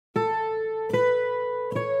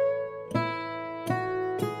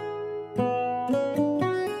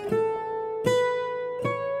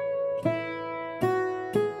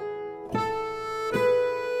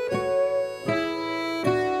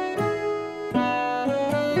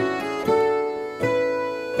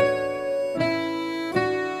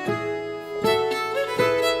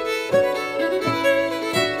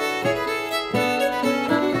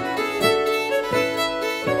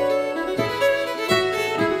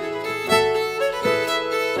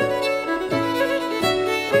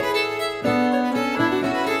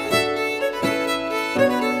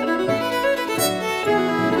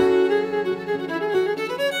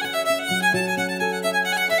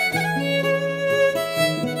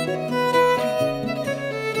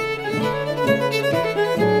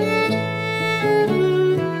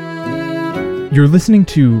You're listening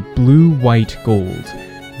to Blue, White, Gold,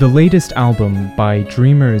 the latest album by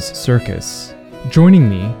Dreamers Circus. Joining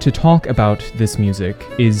me to talk about this music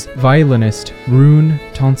is violinist Rune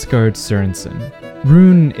Tonsgaard Sørensen.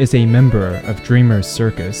 Rune is a member of Dreamers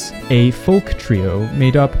Circus, a folk trio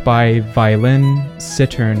made up by violin,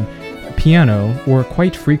 cittern, piano, or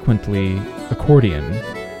quite frequently, accordion.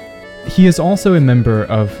 He is also a member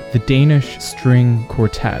of the Danish String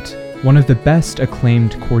Quartet, one of the best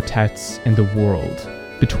acclaimed quartets in the world.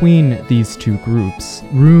 Between these two groups,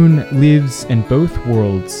 Rune lives in both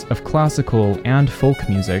worlds of classical and folk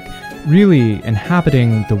music, really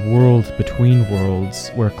inhabiting the world between worlds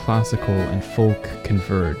where classical and folk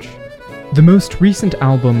converge. The most recent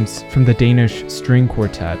albums from the Danish String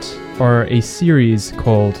Quartet are a series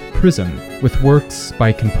called Prism, with works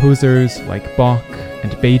by composers like Bach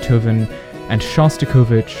and Beethoven and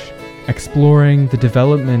Shostakovich, exploring the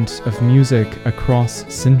development of music across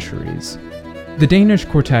centuries. The Danish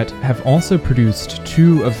Quartet have also produced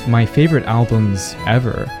two of my favorite albums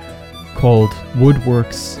ever, called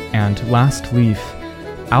Woodworks and Last Leaf,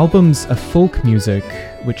 albums of folk music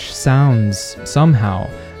which sounds, somehow,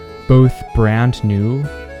 both brand new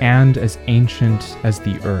and as ancient as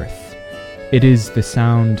the earth. It is the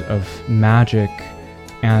sound of magic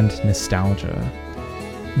and nostalgia.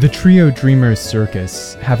 The trio Dreamers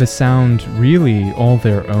Circus have a sound really all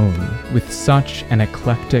their own, with such an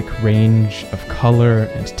eclectic range of color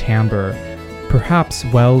and timbre, perhaps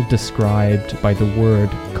well described by the word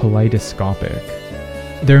kaleidoscopic.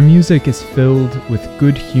 Their music is filled with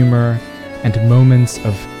good humor and moments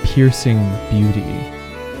of piercing beauty.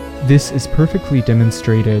 This is perfectly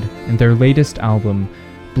demonstrated in their latest album,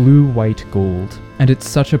 Blue, White, Gold, and it's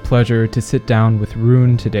such a pleasure to sit down with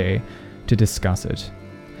Rune today to discuss it.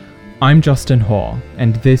 I'm Justin Hall,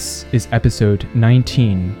 and this is episode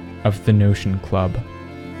 19 of The Notion Club.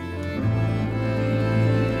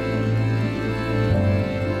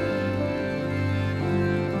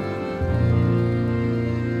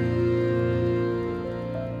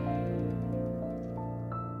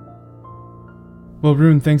 Well,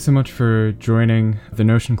 Rune, thanks so much for joining The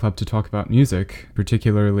Notion Club to talk about music,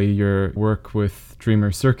 particularly your work with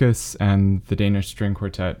Dreamers Circus and the Danish String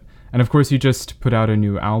Quartet. And of course, you just put out a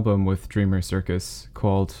new album with Dreamers Circus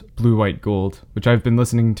called Blue, White, Gold, which I've been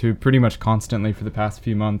listening to pretty much constantly for the past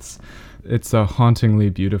few months. It's a hauntingly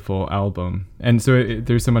beautiful album. And so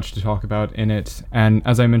there's so much to talk about in it. And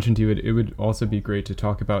as I mentioned to you, it would also be great to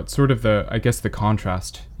talk about sort of the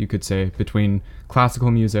contrast, you could say, between classical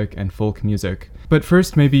music and folk music. But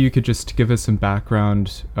first, maybe you could just give us some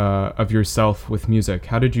background of yourself with music.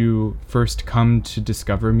 How did you first come to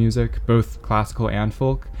discover music, both classical and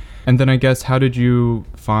folk? And then I guess, how did you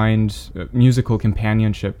find musical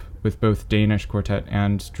companionship with both Danish Quartet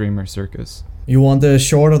and Dreamers Circus? You want the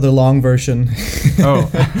short or the long version? Oh.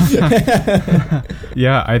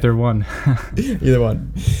 Yeah, either one. Either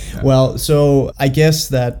one. Well, so I guess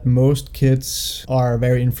that most kids are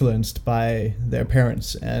very influenced by their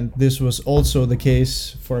parents, and this was also the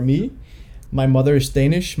case for me. My mother is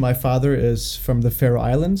Danish, my father is from the Faroe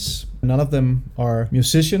Islands. None of them are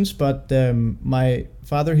musicians, but my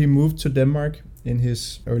father, he moved to Denmark in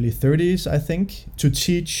his early 30s, I think, to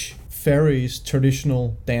teach Faroese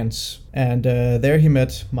traditional dance. And there he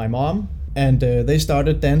met my mom, and they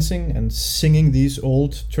started dancing and singing these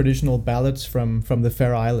old traditional ballads from the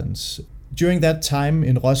Faroe Islands. During that time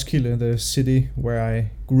in Roskilde, the city where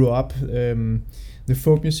I grew up, the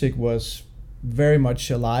folk music was very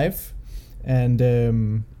much alive,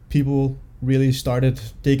 and people really started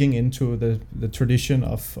digging into the tradition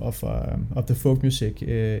of the folk music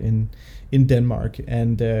in Denmark.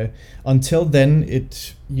 And until then,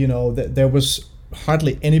 there was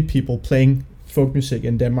hardly any people playing folk music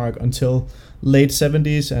in Denmark until late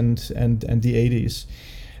 70s and the 80s.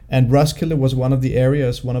 And Roskilde was one of the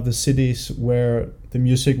areas, one of the cities where the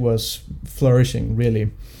music was flourishing, really.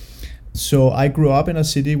 So I grew up in a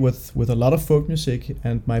city with a lot of folk music,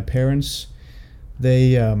 and my parents,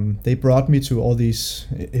 they brought me to all these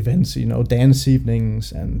events, dance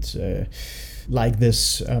evenings and like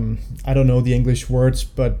this. I don't know the English words,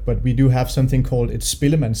 but we do have something called it's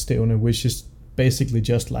Spillemandsstævne, which is basically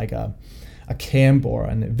just like a camp or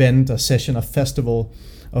an event, a session, a festival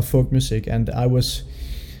of folk music. And I was,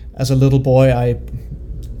 as a little boy, I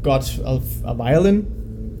got a violin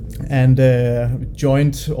and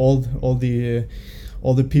joined all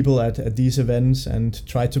the people at these events and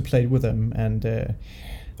tried to play with them. And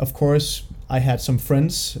of course, I had some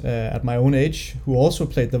friends at my own age who also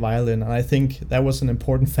played the violin, and I think that was an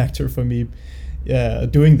important factor for me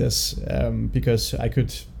doing this, because I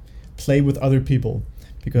could play with other people,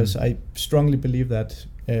 because I strongly believe that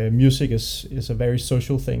music is a very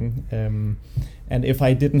social thing. And if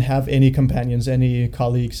I didn't have any companions, any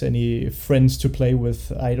colleagues, any friends to play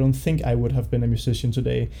with, I don't think I would have been a musician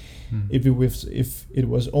today. If it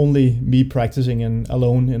was only me practicing and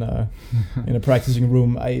alone in a practicing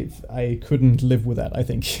room, I couldn't live with that, I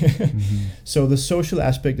think. So the social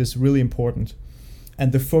aspect is really important,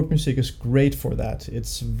 and the folk music is great for that.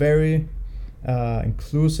 It's very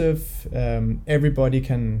inclusive. Everybody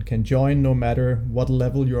can join, no matter what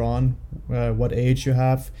level you're on, what age you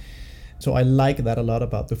have. So I like that a lot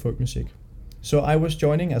about the folk music. So I was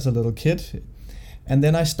joining as a little kid, and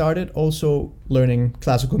then I started also learning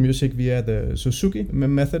classical music via the Suzuki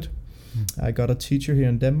method. I got a teacher here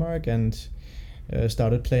in Denmark and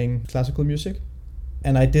started playing classical music.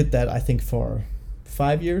 And I did that, I think, for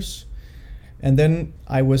 5 years. And then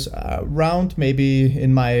I was around maybe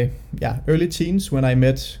in my early teens when I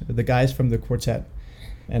met the guys from the quartet.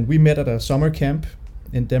 And we met at a summer camp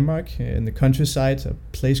in Denmark, in the countryside, a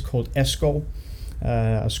place called Eskov,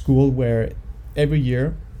 a school where every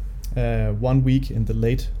year, 1 week in the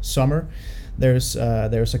late summer, there's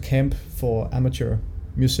a camp for amateur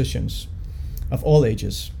musicians of all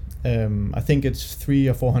ages. I think it's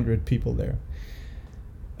 300 or 400 people there.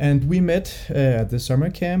 And we met at the summer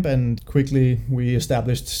camp, and quickly we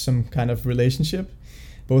established some kind of relationship,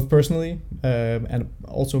 both personally and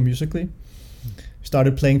also musically.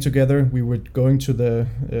 Started playing together. We were going to the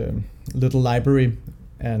little library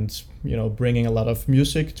and bringing a lot of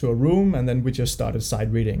music to a room, and then we just started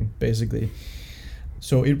sight reading, basically.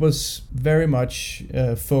 So it was very much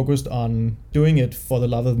focused on doing it for the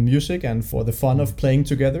love of music and for the fun of playing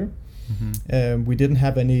together. We didn't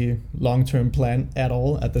have any long-term plan at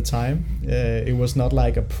all at the time. It was not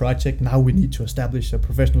like a project, now we need to establish a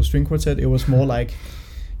professional string quartet. It was more like,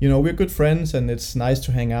 we're good friends and it's nice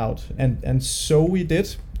to hang out. And so we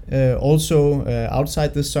did. Also,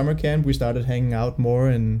 outside this summer camp, we started hanging out more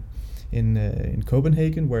in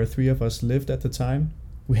Copenhagen, where 3 of us lived at the time.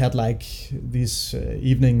 We had like these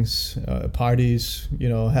evenings, parties,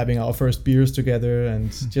 having our first beers together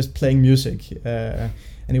and just playing music.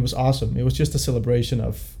 And it was awesome. It was just a celebration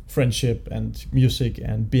of friendship and music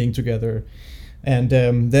and being together. And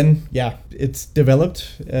then it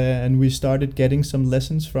developed, and we started getting some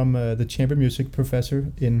lessons from the chamber music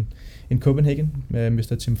professor in Copenhagen,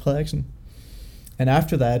 Mr. Tim Frederiksen. And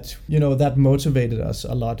after that, that motivated us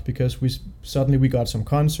a lot, because we got some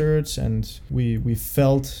concerts, and we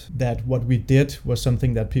felt that what we did was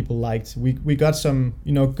something that people liked. We got some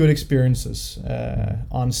good experiences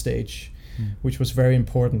on stage, which was very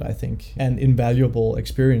important, I think, and invaluable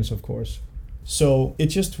experience, of course. So it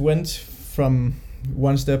just went from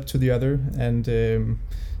one step to the other, and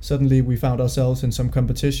suddenly we found ourselves in some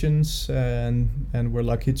competitions, and we're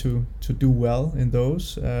lucky to do well in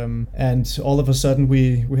those. And all of a sudden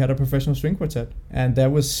we had a professional string quartet, and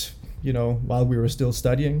that was while we were still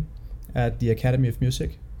studying at the Academy of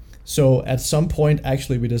Music. So at some point,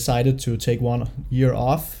 actually, we decided to take 1 year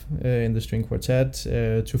off in the string quartet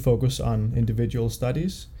to focus on individual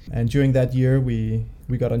studies. And during that year, we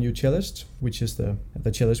got a new cellist, which is the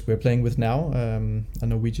cellist we're playing with now, a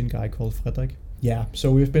Norwegian guy called Fredrik. Yeah,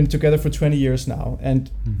 so we've been together for 20 years now.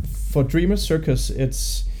 And for Dreamers Circus,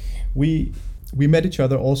 we met each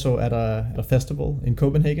other also at a festival in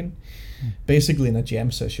Copenhagen, basically in a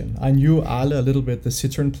jam session. I knew Ale a little bit, the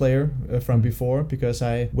citern player, from before, because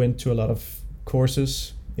I went to a lot of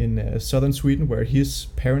courses in southern Sweden where his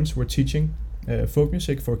parents were teaching folk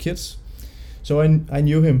music for kids. So I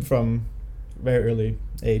knew him from very early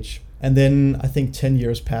age. And then I think 10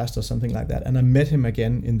 years passed or something like that, and I met him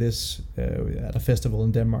again in this at a festival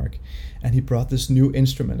in Denmark, and he brought this new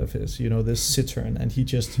instrument of his, this citern, and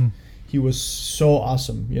he was so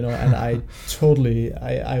awesome, and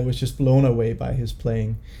I was just blown away by his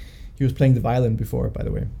playing. He was playing the violin before, by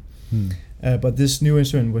the way. But this new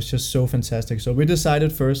instrument was just so fantastic. So we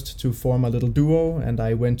decided first to form a little duo, and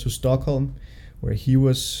I went to Stockholm, where he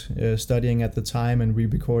was studying at the time, and we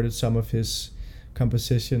recorded some of his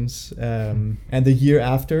compositions. And the year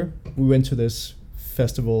after, we went to this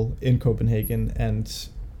festival in Copenhagen, and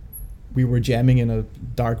we were jamming in a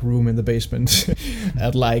dark room in the basement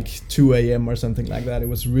at like 2 a.m. or something like that. It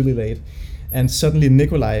was really late. And suddenly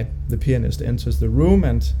Nikolai, the pianist, enters the room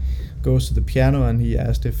and goes to the piano, and he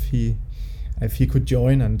asked if he could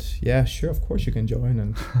join, and yeah, sure, of course you can join.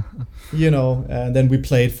 And and then we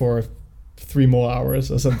played for 3 more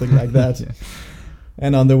hours or something like that. Yeah.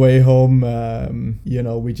 And on the way home,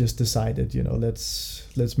 we just decided,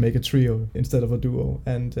 let's make a trio instead of a duo.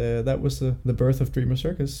 And that was the birth of Dreamers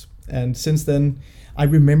Circus. And since then, I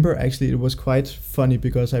remember, actually, it was quite funny,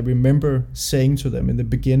 because I remember saying to them in the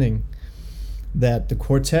beginning that the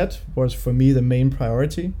quartet was for me the main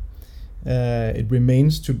priority. It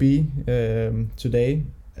remains to be today,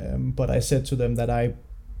 but I said to them that I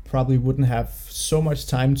probably wouldn't have so much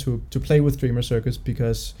time to play with Dreamers Circus,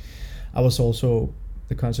 because I was also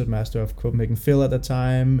the concertmaster of Copenhagen Phil at the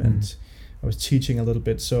time, and I was teaching a little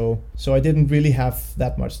bit, so I didn't really have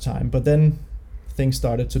that much time. But then things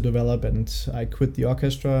started to develop, and I quit the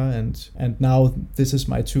orchestra, and now this is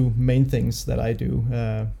my two main things that I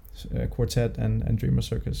do, quartet and Dreamers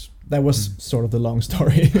Circus. That was sort of the long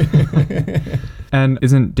story. And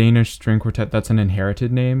isn't Danish String Quartet, that's an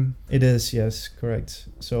inherited name? It is, yes, correct.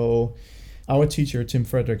 So our teacher, Tim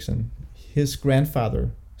Fredriksen, his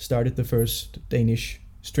grandfather started the first Danish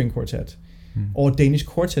string quartet, or Danish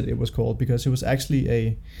quartet it was called, because it was actually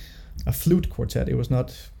a flute quartet. It was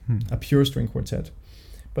not a pure string quartet.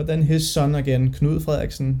 But then his son again, Knud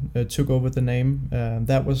Frederiksen, took over the name.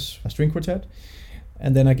 That was a string quartet.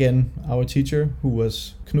 And then again, our teacher, who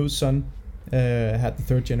was Knud's son, had the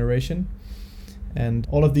third generation. And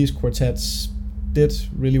all of these quartets did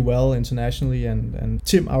really well internationally. And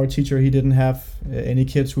Tim, our teacher, he didn't have any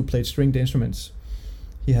kids who played stringed instruments.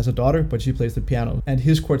 He has a daughter, but she plays the piano. And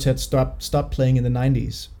his quartet stopped playing in the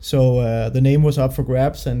 90s. So the name was up for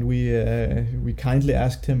grabs, and we kindly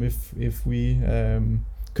asked him if we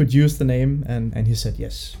could use the name, and he said,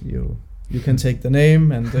 yes, you can take the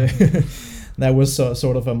name. And that was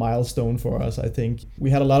sort of a milestone for us, I think.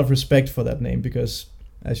 We had a lot of respect for that name because,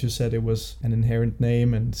 as you said, it was an inherent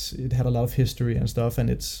name and it had a lot of history and stuff. And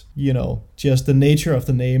it's, just the nature of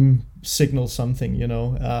the name signals something,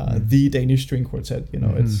 the Danish String Quartet,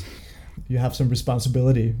 it's, you have some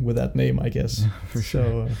responsibility with that name, I guess. Yeah, for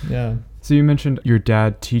sure. So, So you mentioned your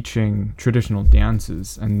dad teaching traditional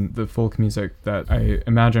dances and the folk music that I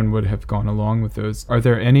imagine would have gone along with those. Are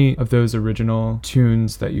there any of those original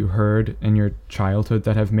tunes that you heard in your childhood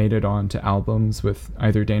that have made it onto albums with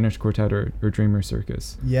either Danish Quartet or Dreamers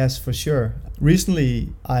Circus? Yes, for sure.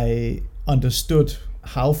 Recently, I understood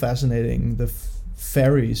how fascinating the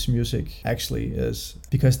fairies music actually is,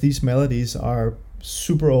 because these melodies are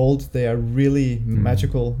super old. They are really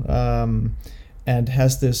magical. And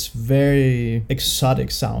has this very exotic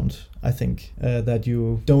sound, I think, that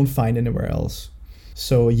you don't find anywhere else.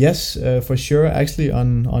 So yes, for sure. Actually,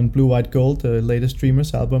 on Blue, White, Gold, the latest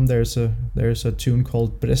Dreamers album, there's a tune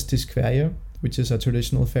called Brestis Kvæje, which is a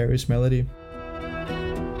traditional fairies melody.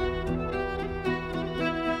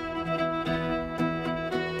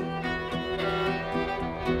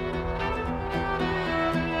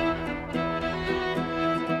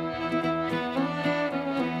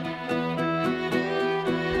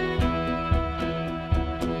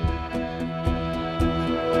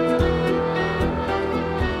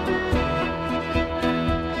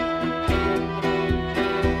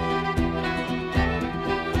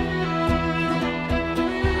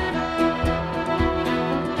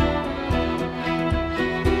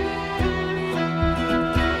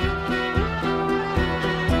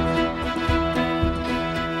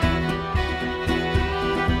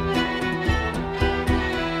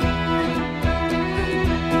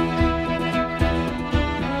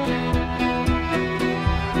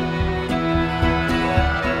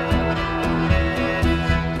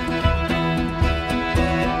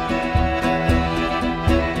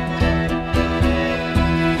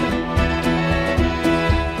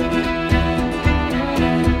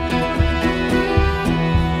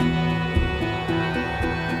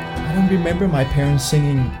 Remember my parents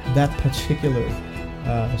singing that particular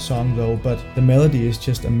song though, but the melody is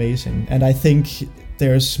just amazing, and I think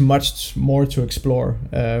there's much more to explore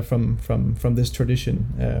from this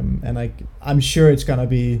tradition, and I'm sure it's gonna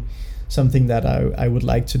be something that I would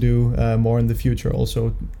like to do more in the future,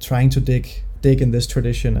 also trying to dig in this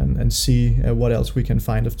tradition and see what else we can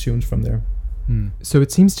find of tunes from there. So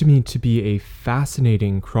it seems to me to be a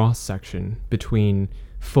fascinating cross-section between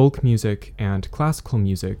folk music and classical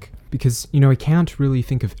music, because, I can't really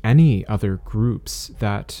think of any other groups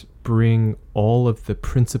that bring all of the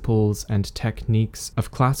principles and techniques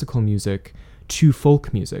of classical music to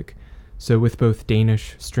folk music. So with both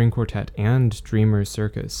Danish String Quartet and Dreamers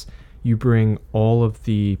Circus, you bring all of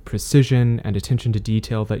the precision and attention to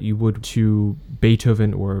detail that you would to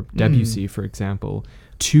Beethoven or Debussy, for example,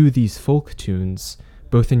 to these folk tunes,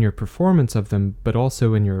 both in your performance of them, but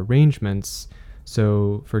also in your arrangements.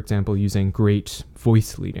 So, for example, using great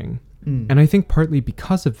voice leading. And I think partly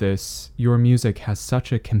because of this, your music has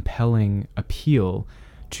such a compelling appeal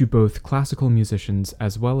to both classical musicians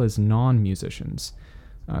as well as non-musicians.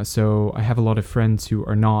 So I have a lot of friends who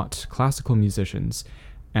are not classical musicians,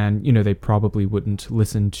 and, they probably wouldn't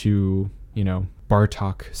listen to,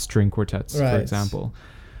 Bartók string quartets, for example.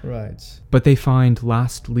 Right. But they find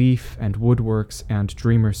Last Leaf and Woodworks and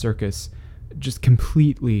Dreamers Circus just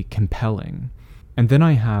completely compelling. And then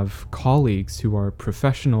I have colleagues who are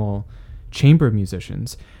professional chamber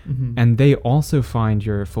musicians, and they also find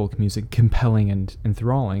your folk music compelling and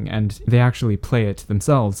enthralling, and they actually play it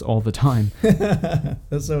themselves all the time.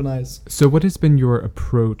 That's so nice. So what has been your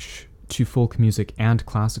approach to folk music and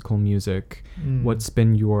classical music? What's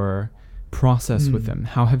been your process with them?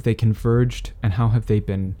 How have they converged, and how have they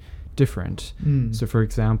been different? So for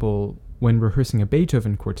example, when rehearsing a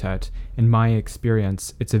Beethoven quartet, in my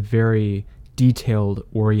experience, it's a very detailed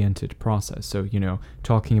oriented process. So,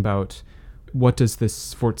 talking about what does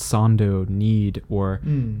this sforzando need, or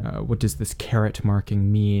what does this caret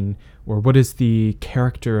marking mean, or what is the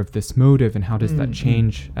character of this motive, and how does that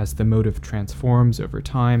change as the motive transforms over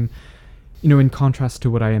time? In contrast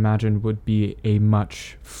to what I imagine would be a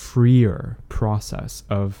much freer process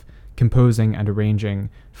of composing and arranging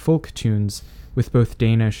folk tunes with both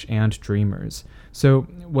Danish and Dreamers. So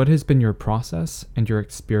what has been your process and your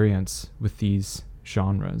experience with these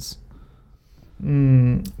genres?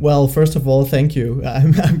 Well, first of all, thank you.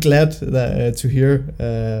 I'm glad to hear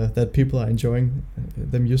that people are enjoying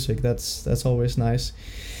the music. That's always nice.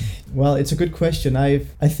 Well, it's a good question. I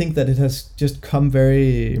think that it has just come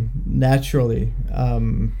very naturally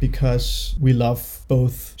because we love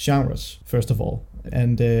both genres, first of all.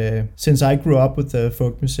 And since I grew up with the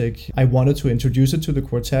folk music, I wanted to introduce it to the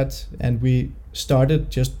quartet, and we started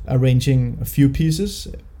just arranging a few pieces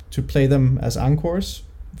to play them as encores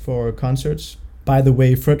for concerts. By the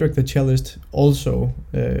way, Frederick the cellist also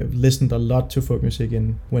listened a lot to folk music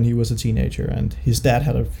when he was a teenager, and his dad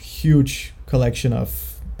had a huge collection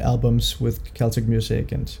of albums with Celtic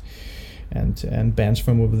music and bands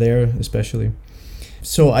from over there especially.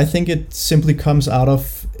 So I think it simply comes out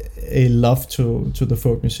of a love to the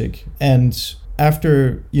folk music. And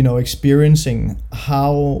after, experiencing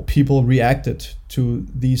how people reacted to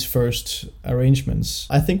these first arrangements,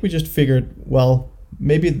 I think we just figured, well,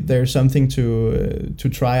 maybe there's something to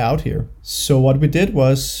try out here. So what we did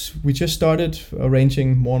was we just started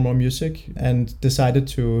arranging more and more music and decided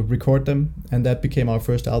to record them. And that became our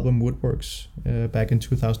first album, Woodworks, back in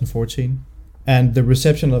 2014. And the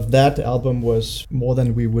reception of that album was more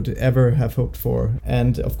than we would ever have hoped for.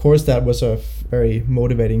 And of course, that was a very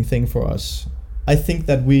motivating thing for us. I think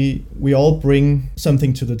that we all bring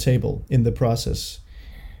something to the table in the process.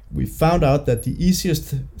 We found out that the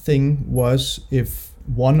easiest thing was if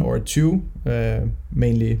one or two,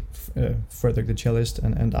 mainly Frederick the cellist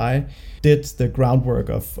and I, did the groundwork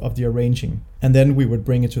of the arranging. And then we would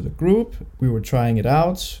bring it to the group, we were trying it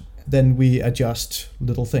out, then we adjust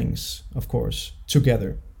little things, of course,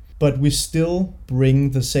 together. But we still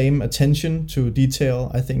bring the same attention to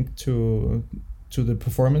detail, I think, to the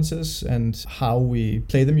performances and how we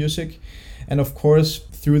play the music. And of course,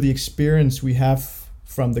 through the experience we have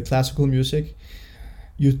from the classical music,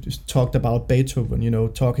 you talked about Beethoven,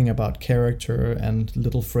 talking about character and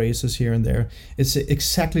little phrases here and there. It's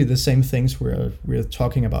exactly the same things we're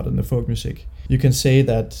talking about in the folk music. You can say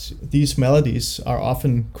that these melodies are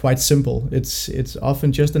often quite simple. It's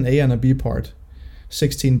often just an A and a B part,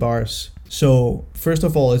 16 bars. So first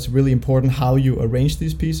of all, it's really important how you arrange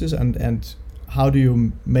these pieces and how do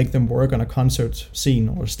you make them work on a concert scene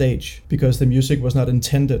or stage, because the music was not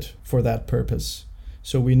intended for that purpose.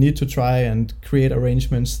 So we need to try and create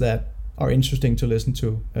arrangements that are interesting to listen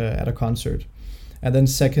to at a concert. And then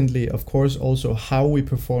secondly, of course, also how we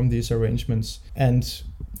perform these arrangements. And,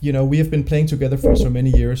 we have been playing together for so many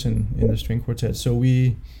years in the string quartet. So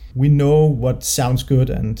we know what sounds good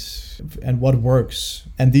and what works.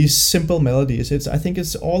 And these simple melodies, I think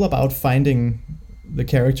it's all about finding the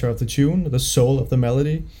character of the tune, the soul of the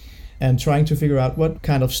melody, and trying to figure out what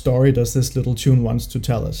kind of story does this little tune wants to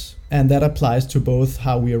tell us. And that applies to both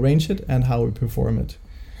how we arrange it and how we perform it.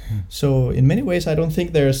 So in many ways, I don't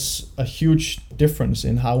think there's a huge difference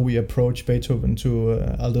in how we approach Beethoven to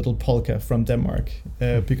a little polka from Denmark,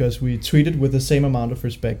 because we treat it with the same amount of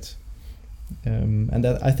respect. And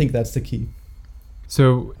I think that's the key.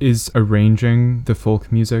 So is arranging the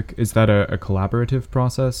folk music, is that a collaborative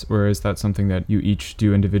process, or is that something that you each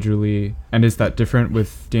do individually? And is that different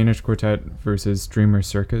with Danish Quartet versus Dreamers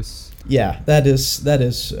Circus? Yeah, that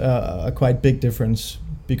is a quite big difference,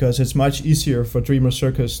 because it's much easier for Dreamers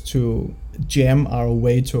Circus to jam our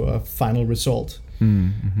way to a final result.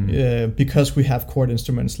 Because we have chord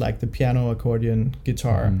instruments like the piano, accordion,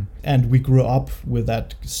 guitar, and we grew up with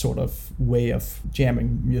that sort of way of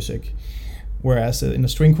jamming music. Whereas in a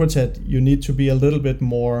string quartet, you need to be a little bit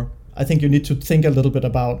more, I think you need to think a little bit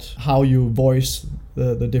about how you voice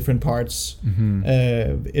the different parts.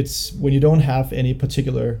 It's when you don't have any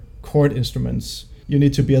particular chord instruments, you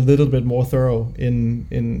need to be a little bit more thorough in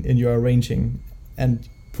your arranging and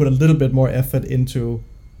put a little bit more effort into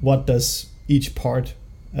what does each part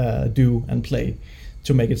do and play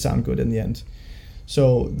to make it sound good in the end.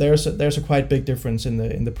 So there's a quite big difference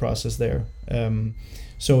in the process there.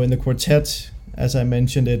 So in the quartet, as I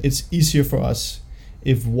mentioned, it's easier for us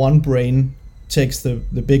if one brain takes the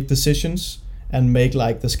big decisions and make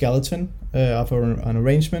like the skeleton of an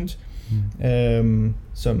arrangement,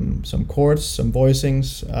 some chords, some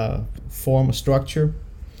voicings, form a structure,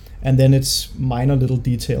 and then it's minor little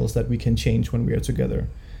details that we can change when we are together.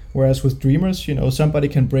 Whereas with Dreamers, somebody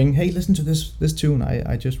can bring, hey, listen to this tune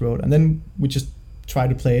I just wrote, and then we just try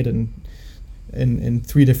to play it in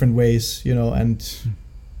three different ways, and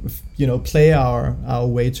play our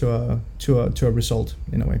way to a result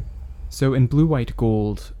in a way. So in Blue, White,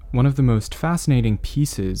 Gold, one of the most fascinating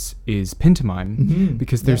pieces is pantomime,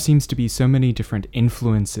 because there seems to be so many different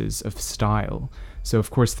influences of style. So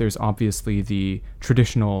of course there's obviously the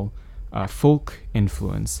traditional folk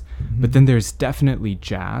influence, but then there's definitely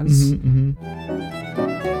jazz.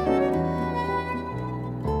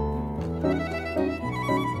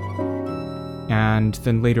 And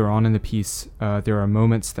then later on in the piece, there are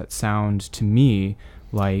moments that sound to me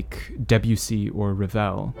like Debussy or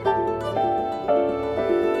Ravel.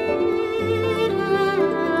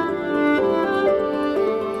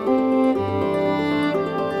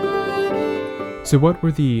 So what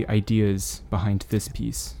were the ideas behind this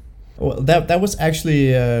piece? Well, that was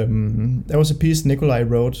actually that was a piece Nikolai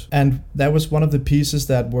wrote, and that was one of the pieces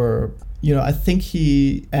that were, I think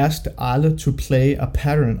he asked Ale to play a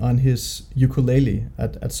pattern on his ukulele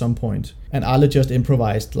at some point, and Ale just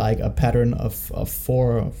improvised like a pattern of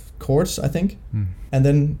 4 chords, I think, and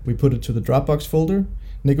then we put it to the Dropbox folder.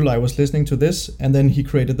 Nikolai was listening to this, and then he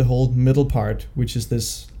created the whole middle part, which is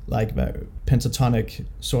this like pentatonic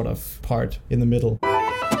sort of part in the middle.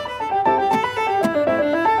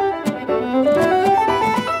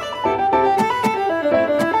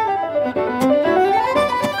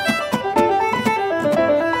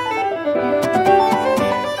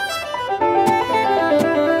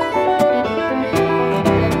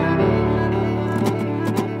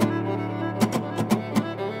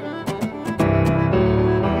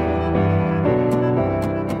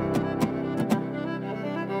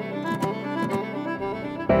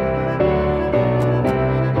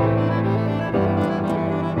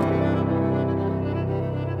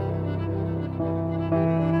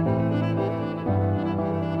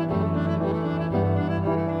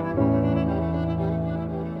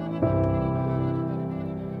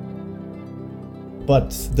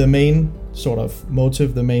 But the main sort of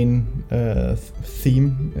motive, the main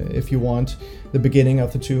theme, if you want, the beginning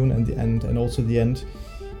of the tune and also the end,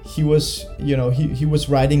 he was, he was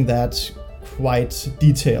writing that quite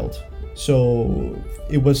detailed. So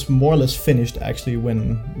it was more or less finished actually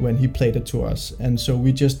when he played it to us, and so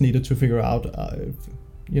we just needed to figure out,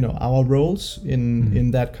 our roles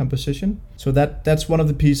in that composition. So that's one of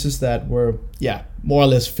the pieces that were, more or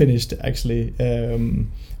less finished actually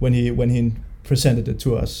when he presented it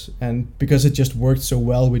to us, and because it just worked so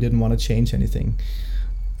well, we didn't want to change anything.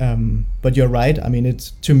 But you're right. I mean,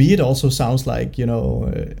 to me it also sounds like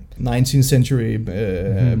 19th century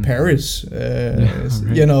Paris.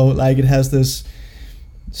 Right. Like it has this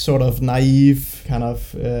sort of naive kind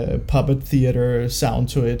of puppet theater sound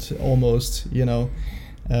to it, almost.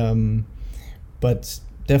 But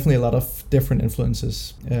definitely a lot of different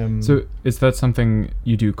influences. So is that something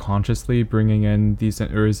you do consciously, bringing in these,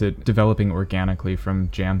 or is it developing organically from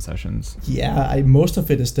jam sessions? Yeah, most of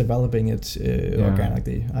it is developing it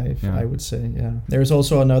organically, I would say, yeah. There's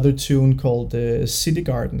also another tune called City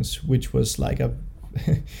Gardens, which was like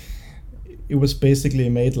it was basically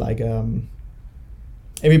made like,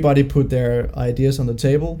 everybody put their ideas on the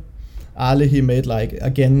table. Ale, he made like,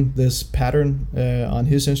 again, this pattern on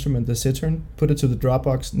his instrument, the cithern, put it to the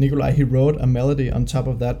Dropbox. Nikolai, he wrote a melody on top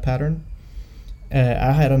of that pattern.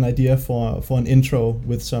 I had an idea for an intro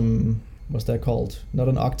with some, what's that called? Not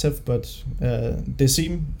an octave, but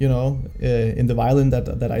decime, in the violin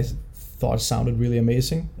that I thought sounded really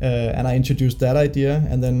amazing. And I introduced that idea,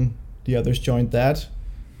 and then the others joined that.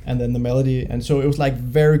 And then the melody, and so it was like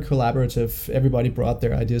very collaborative. Everybody brought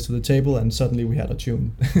their ideas to the table, and suddenly we had a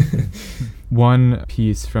tune. One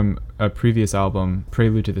piece from a previous album,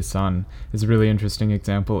 Prelude to the Sun, is a really interesting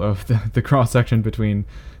example of the cross-section between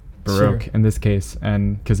Baroque, in this case,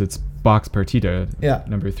 and because it's Bach's Partita,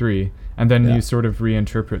 number 3, and then you sort of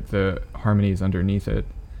reinterpret the harmonies underneath it.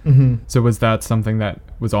 Mm-hmm. So was that something that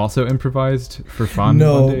was also improvised for fun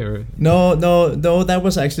one day? Or? No, that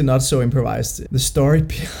was actually not so improvised. The story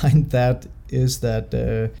behind that is that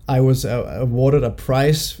I was awarded a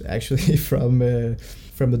prize actually from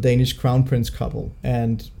the Danish crown prince couple,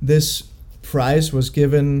 and this prize was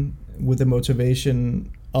given with the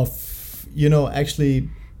motivation of actually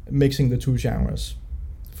mixing the two genres,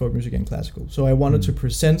 folk music and classical. So I wanted to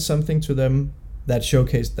present something to them that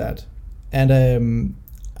showcased that, and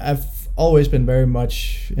I've always been very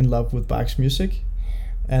much in love with Bach's music,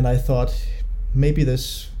 and I thought maybe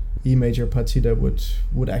this E major partita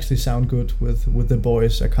would actually sound good with the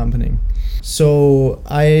boys accompanying. So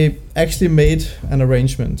I actually made an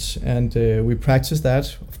arrangement, and we practiced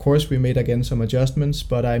that. Of course, we made again some adjustments,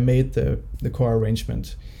 but I made the core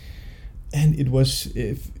arrangement, and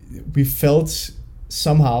we felt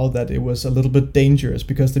somehow that it was a little bit dangerous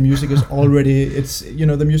because the music is already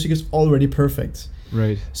the music is already perfect.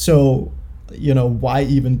 Right. So why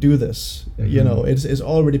even do this? It's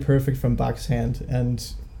already perfect from Bach's hand,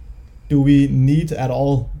 and do we need at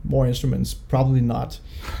all more instruments? Probably not.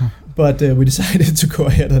 But we decided to go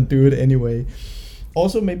ahead and do it anyway.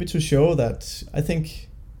 Also, maybe to show that I think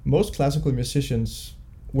most classical musicians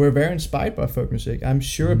were very inspired by folk music. I'm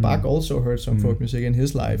sure Bach also heard some folk music in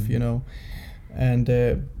his life, and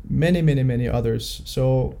many, many, many others.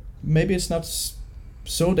 So maybe it's not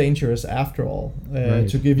so dangerous after all,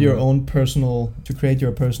 to give your own to create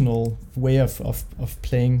your personal way of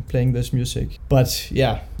playing this music. But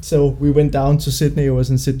yeah, so we went down to Sydney. It was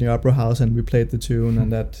in Sydney Opera House, and we played the tune,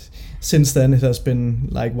 and that since then it has been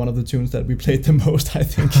like one of the tunes that we played the most, I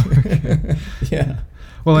think. Yeah.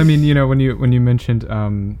 Well, I mean, when you mentioned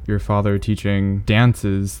your father teaching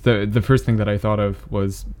dances, the first thing that I thought of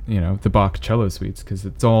was, the Bach cello suites, because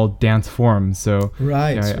it's all dance forms. So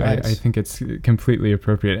right. I think it's completely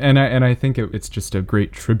appropriate, and I think it's just a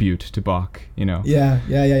great tribute to Bach. Yeah.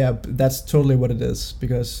 That's totally what it is,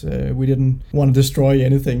 because we didn't want to destroy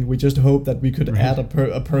anything. We just hoped that we could add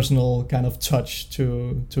a personal kind of touch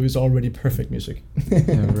to his already perfect music.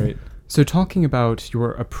 Yeah, right. So talking about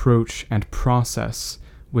your approach and process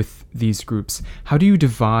with these groups, how do you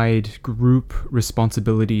divide group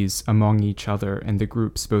responsibilities among each other in the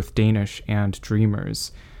groups, both Danish and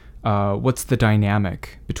Dreamers? What's the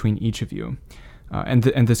dynamic between each of you? And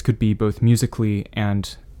this could be both musically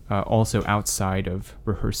and also outside of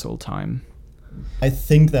rehearsal time. I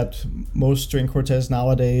think that most string quartets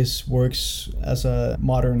nowadays works as a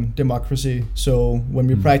modern democracy. So when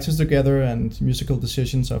we practice together, and musical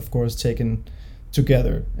decisions are of course taken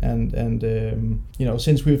together, and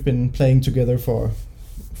since we've been playing together for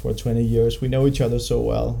 20 years, we know each other so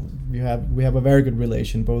well. We have a very good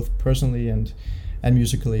relation, both personally and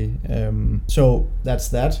musically. So that's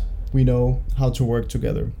that. We know how to work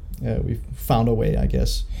together. We've found a way, I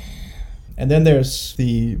guess. And then there's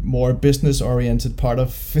the more business-oriented part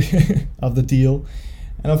of of the deal,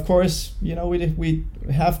 and of course, we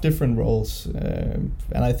have different roles, and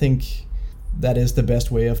I think that is the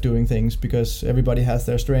best way of doing things, because everybody has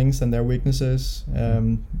their strengths and their weaknesses,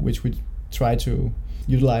 which we try to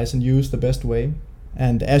utilize and use the best way.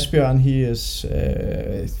 And Asbjørn, he is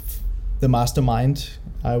the mastermind,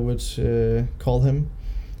 I would call him,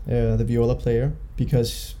 the viola player,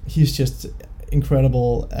 because he's just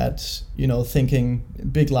incredible at thinking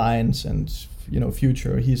big lines and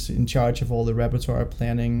future. He's in charge of all the repertoire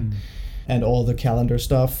planning and all the calendar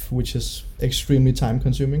stuff, which is extremely time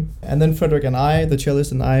consuming. And then Frederick and I, the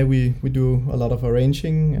cellist, and I, we do a lot of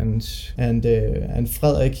arranging, and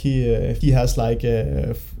Frederik, he has like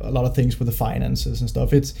a lot of things with the finances and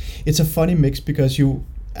stuff. It's a funny mix, because you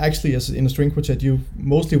actually, as in a string quartet, you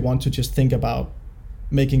mostly want to just think about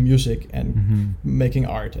making music and making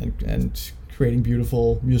art and creating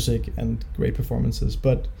beautiful music and great performances,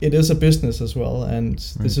 but it is a business as well, and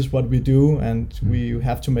this is what we do, and we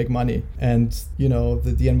have to make money, and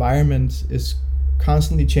the environment is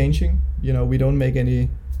constantly changing. We don't make any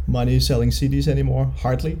money selling CDs anymore,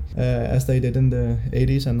 hardly, as they did in the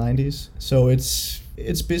 80s and 90s. So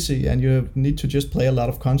it's busy, and you need to just play a lot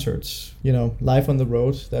of concerts, live on the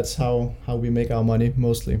road. That's how we make our money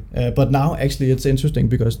mostly. But now actually it's interesting,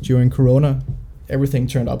 because during Corona, everything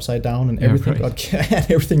turned upside down, and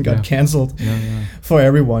everything got canceled for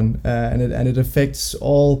everyone, and it affects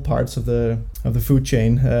all parts of the food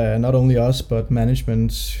chain, not only us, but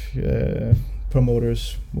management,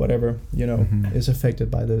 promoters, whatever, is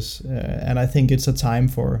affected by this. And I think it's a time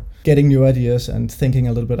for getting new ideas and thinking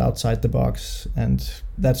a little bit outside the box. And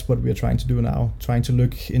that's what we're trying to do now, trying to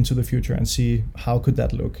look into the future and see how could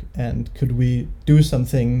that look, and could we do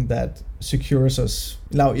something that secures us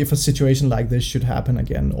now if a situation like this should happen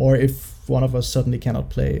again, or if one of us suddenly cannot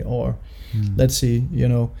play, or let's see,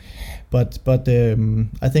 but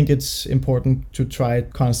I think it's important to try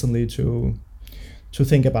constantly to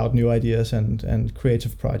think about new ideas and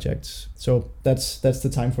creative projects. So that's the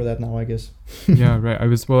time for that now, I guess. Yeah, right. I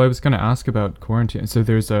was going to ask about quarantine. So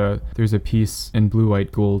there's a piece in Blue,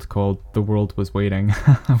 White, Gold called "The World Was Waiting,"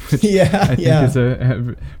 which I think is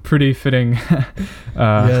a pretty fitting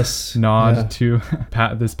nod to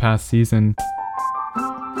this past season.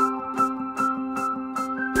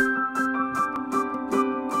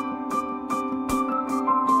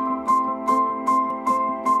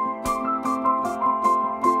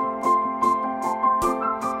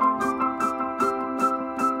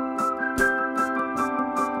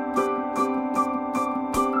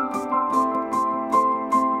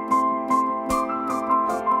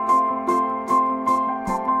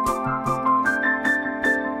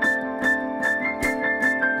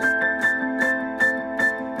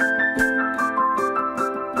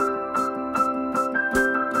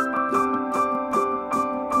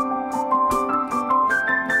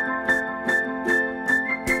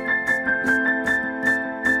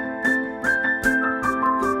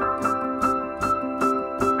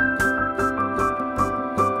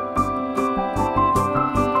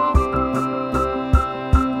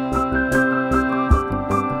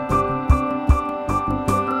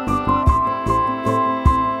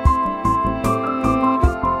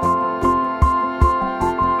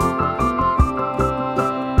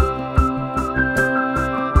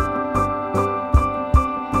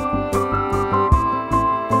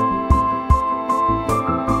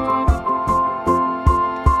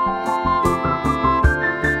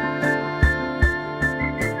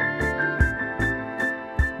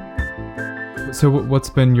 So what's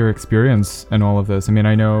been your experience in all of this? I mean,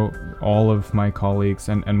 I know all of my colleagues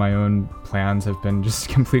and my own plans have been just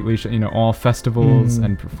completely, all festivals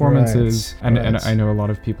and performances. Right. And I know a lot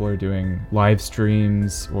of people are doing live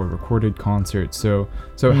streams or recorded concerts. So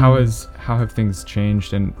how have things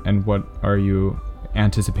changed, and what are you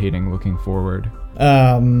anticipating looking forward?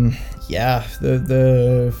 The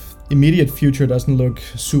immediate future doesn't look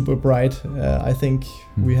super bright. I think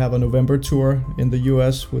we have a November tour in the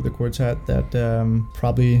US with the quartet that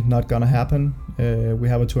probably not gonna happen. We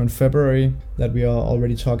have a tour in February that we are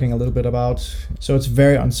already talking a little bit about. So it's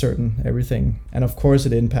very uncertain, everything. And of course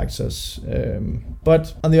it impacts us.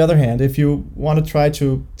 But on the other hand, if you want to try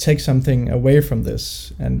to take something away from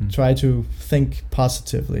this and try to think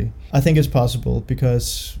positively, I think it's possible,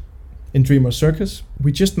 because in Dreamers Circus,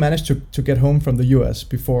 we just managed to get home from the US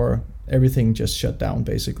before everything just shut down,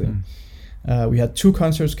 basically. We had 2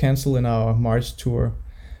 concerts canceled in our March tour,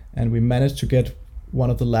 and we managed to get one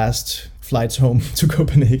of the last flights home to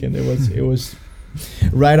Copenhagen. It was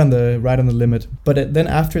right on the limit. But then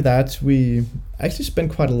after that, we actually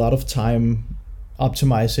spent quite a lot of time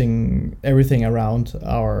optimizing everything around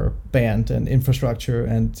our band and infrastructure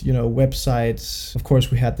and websites. Of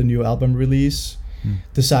course, we had the new album release.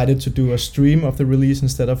 Decided to do a stream of the release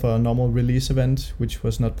instead of a normal release event, which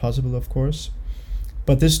was not possible, of course.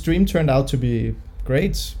 But this stream turned out to be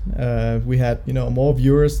great. We had more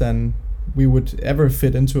viewers than we would ever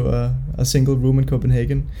fit into a single room in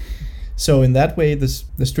Copenhagen. So in that way,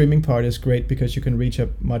 the streaming part is great, because you can reach a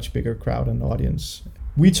much bigger crowd and audience.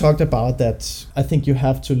 We talked about that. I think you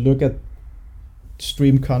have to look at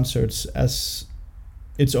stream concerts as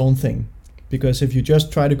its own thing. Because if you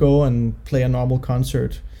just try to go and play a normal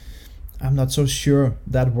concert, I'm not so sure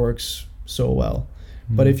that works so well.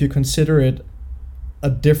 But if you consider it a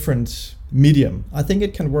different medium, I think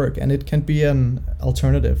it can work, and it can be an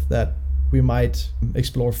alternative that we might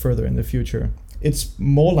explore further in the future. It's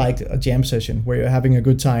more like a jam session where you're having a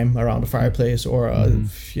good time around a fireplace or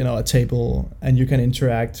a table, and you can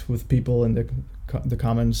interact with people in the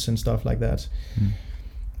comments and stuff like that.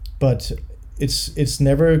 But it's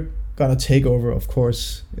never gonna take over, of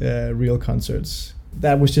course, real concerts.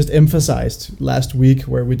 That was just emphasized last week,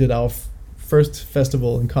 where we did our first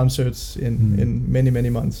festival and concerts in many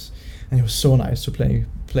months, and it was so nice to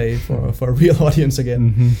play for a real audience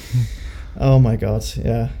again. Oh my God,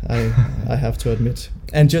 yeah, I have to admit.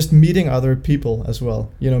 And just meeting other people as well,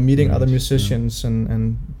 meeting other musicians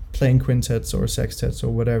and playing quintets or sextets or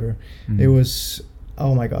whatever. It was,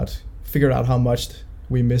 oh my God, figured out how much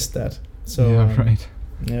we missed that. So yeah, right.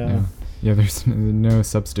 Yeah. Yeah, there's no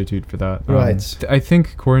substitute for that. Right. I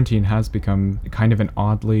think quarantine has become kind of an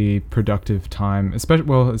oddly productive time,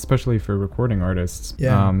 especially for recording artists.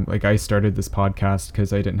 Yeah. Like I started this podcast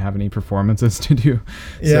because I didn't have any performances to do.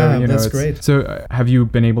 Yeah, so, that's great. So have you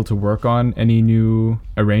been able to work on any new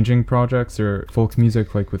arranging projects or folk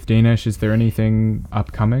music like with Danish? Is there anything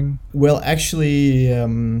upcoming? Well, actually,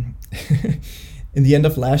 in the end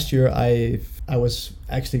of last year, I was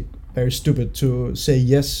actually very stupid to say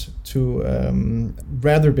yes to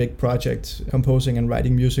rather big project, composing and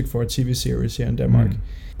writing music for a TV series here in Denmark.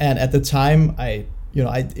 And at the time,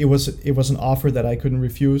 it was an offer that I couldn't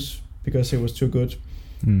refuse because it was too good.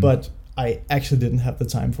 But I actually didn't have the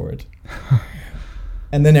time for it.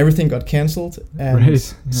 And then everything got canceled, and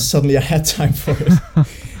suddenly I had time for it.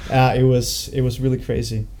 It was really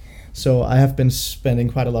crazy. So I have been spending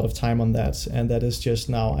quite a lot of time on that, and that is just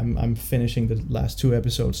now. I'm finishing the last 2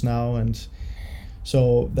 episodes now, and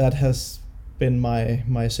so that has been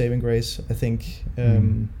my saving grace, I think.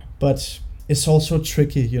 But it's also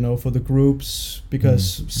tricky, for the groups,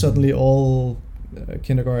 because suddenly all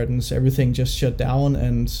kindergartens, everything just shut down,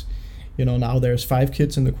 and now there's 5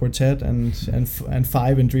 kids in the quartet and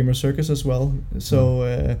 5 in Dreamers Circus as well.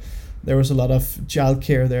 So. There was a lot of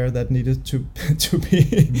childcare there that needed to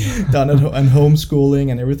be done and homeschooling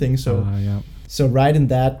and everything. So so right in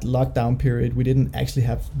that lockdown period, we didn't actually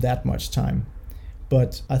have that much time.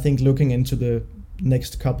 But I think looking into the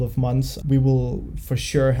next couple of months, we will for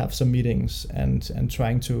sure have some meetings and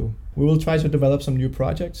we will try to develop some new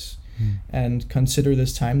projects and consider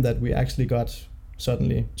this time that we actually got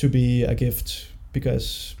suddenly to be a gift.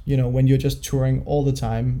 Because when you're just touring all the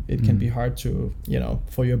time, it can be hard to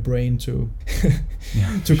for your brain to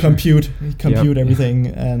to compute everything.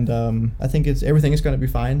 And I think everything is going to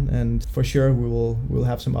be fine, and for sure we'll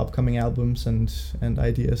have some upcoming albums and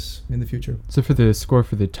ideas in the future. So for the score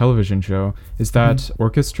for the television show, is that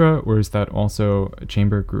orchestra or is that also a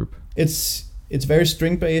chamber group? It's very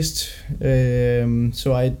string based,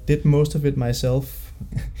 so I did most of it myself.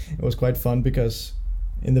 It was quite fun because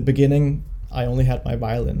in the beginning I only had my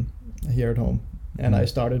violin here at home, and I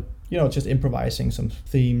started, just improvising some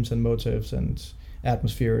themes and motives and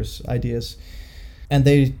atmospheres, ideas, and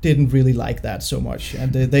they didn't really like that so much,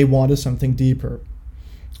 and they wanted something deeper,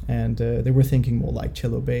 and they were thinking more like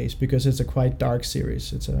cello bass because it's a quite dark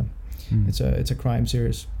series. It's a crime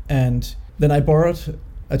series, and then I borrowed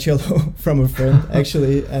a cello from a friend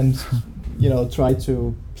actually, and try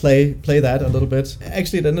to play that a little bit.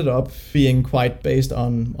 Actually, it ended up being quite based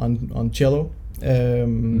on cello,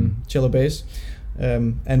 cello bass.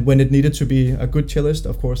 And when it needed to be a good cellist,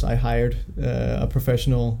 of course, I hired a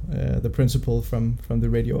professional, the principal from the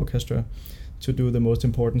radio orchestra, to do the most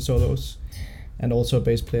important solos. And also a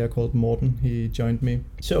bass player called Morten. He joined me.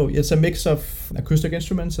 So it's a mix of acoustic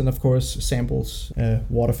instruments and, of course, samples,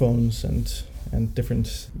 waterphones and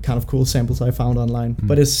different kind of cool samples I found online.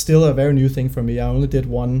 But it's still a very new thing for me. I only did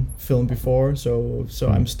 1 film before, so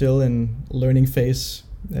I'm still in learning phase,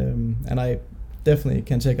 and I definitely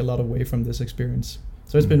can take a lot away from this experience.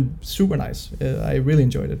 So it's been super nice. I really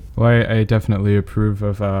enjoyed it. Well, I definitely approve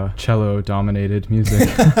of cello-dominated music.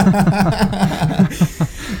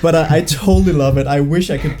 But I totally love it. I wish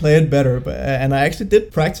I could play it better, and I actually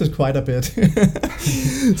did practice quite a bit.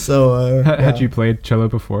 So had you played cello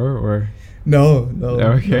before, or? No.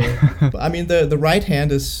 Okay. No. I mean, the right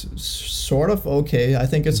hand is sort of okay. I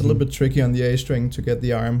think it's a little bit tricky on the A string to get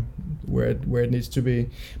the arm where it needs to be.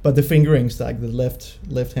 But the fingerings, like the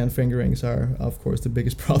left hand fingerings, are of course the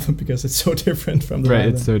biggest problem because it's so different from the right.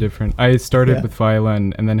 violin. It's so different. I started with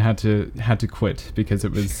violin and then had to quit because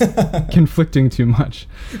it was conflicting too much.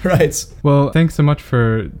 Right. Well, thanks so much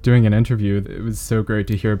for doing an interview. It was so great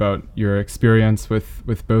to hear about your experience with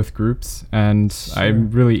both groups, and sure. I'm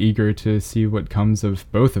really eager to see what comes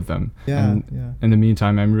of both of them. And in the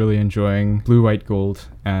meantime, I'm really enjoying Blue, White, Gold,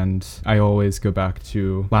 and I always go back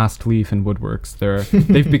to Last Leaf and Woodworks.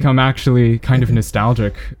 They've become actually kind of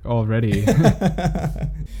nostalgic already.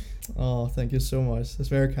 Oh, thank you so much. That's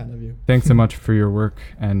very kind of you. Thanks so much for your work,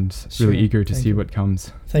 and really eager to see what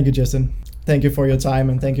comes. Thank you, Justin. Thank you for your time,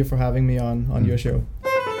 and thank you for having me on your show.